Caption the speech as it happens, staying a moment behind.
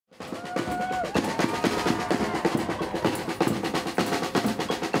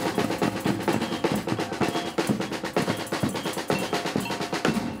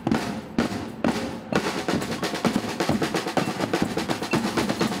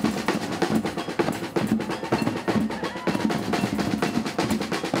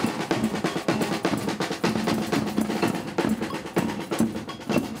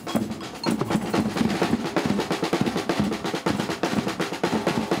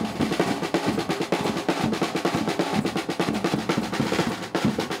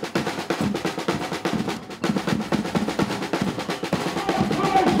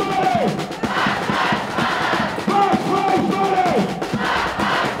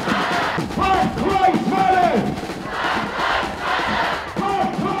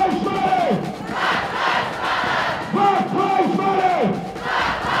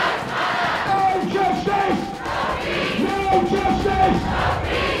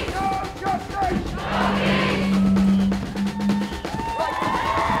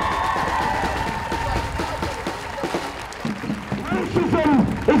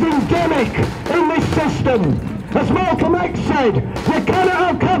endemic in this system. As Malcolm X said, you cannot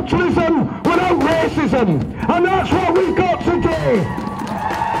have capitalism without racism, and that's what we've got to do.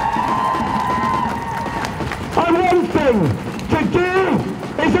 And one thing today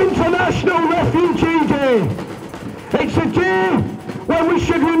is International Refugee Day. It's a day when we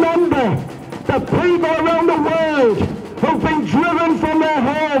should remember the people around the world who've been driven from their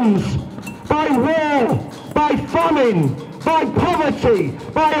homes by war, by famine, by poverty,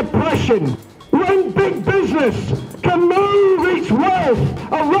 by oppression. When big business can move its wealth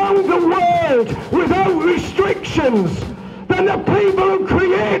around the world without restrictions, then the people who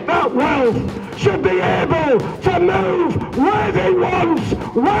create that wealth should be able to move where they want,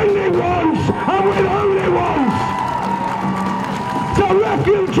 when they want, and with who they want. So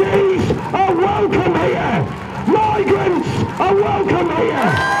refugees are welcome here. Migrants are welcome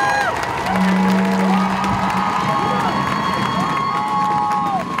here.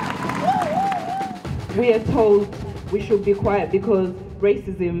 We are told we should be quiet because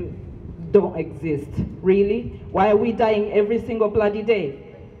racism don't exist. Really? Why are we dying every single bloody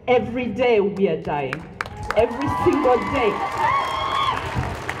day? Every day we are dying. Every single day.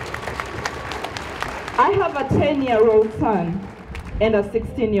 I have a 10-year-old son and a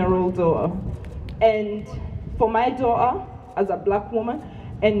 16-year-old daughter. And for my daughter, as a black woman,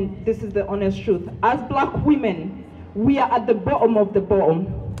 and this is the honest truth, as black women, we are at the bottom of the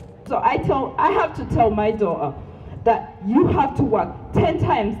bottom. So I have to tell my daughter that you have to work 10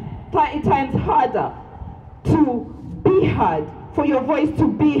 times, 30 times harder to be heard, for your voice to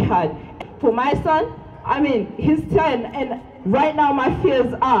be heard. For my son, I mean, he's 10, and right now my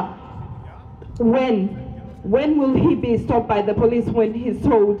fears are, when will he be stopped by the police when he's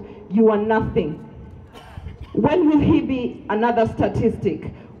told you are nothing? When will he be another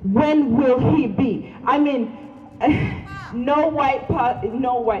statistic? When will he be? I mean, no white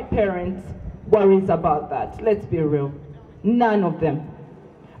parents worries about that. Let's be real. None of them.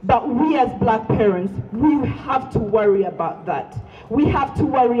 But we as black parents, we have to worry about that. We have to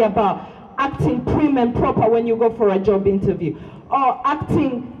worry about acting prim and proper when you go for a job interview, or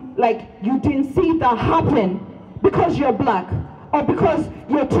acting like you didn't see that happen because you're black, or because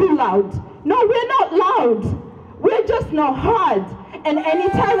you're too loud. No, we're not loud. We're just not heard. And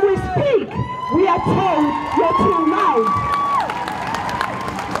anytime we speak, we are told you're too loud.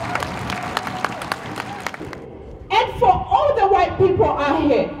 And for all the white people out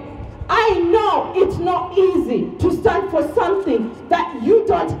here, I know it's not easy to stand for something that you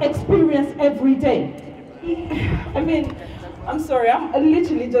don't experience every day. I mean, I'm sorry, I'm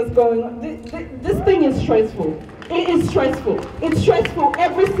literally just going, this thing is stressful. It is stressful. It's stressful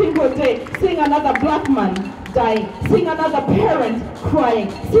every single day, seeing another black man dying, seeing another parent crying,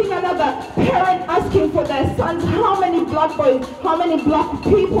 seeing another parent asking for their sons. How many black boys, how many black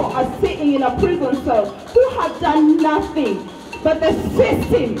people are sitting in a prison cell who have done nothing, but the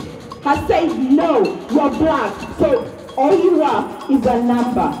system has said, no, you're black, so all you are is a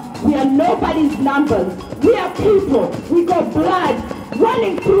number. We are nobody's numbers. We are people. We got blood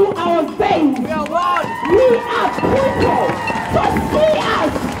running through our veins. We are one. We are people. So see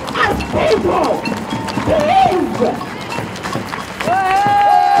us as people.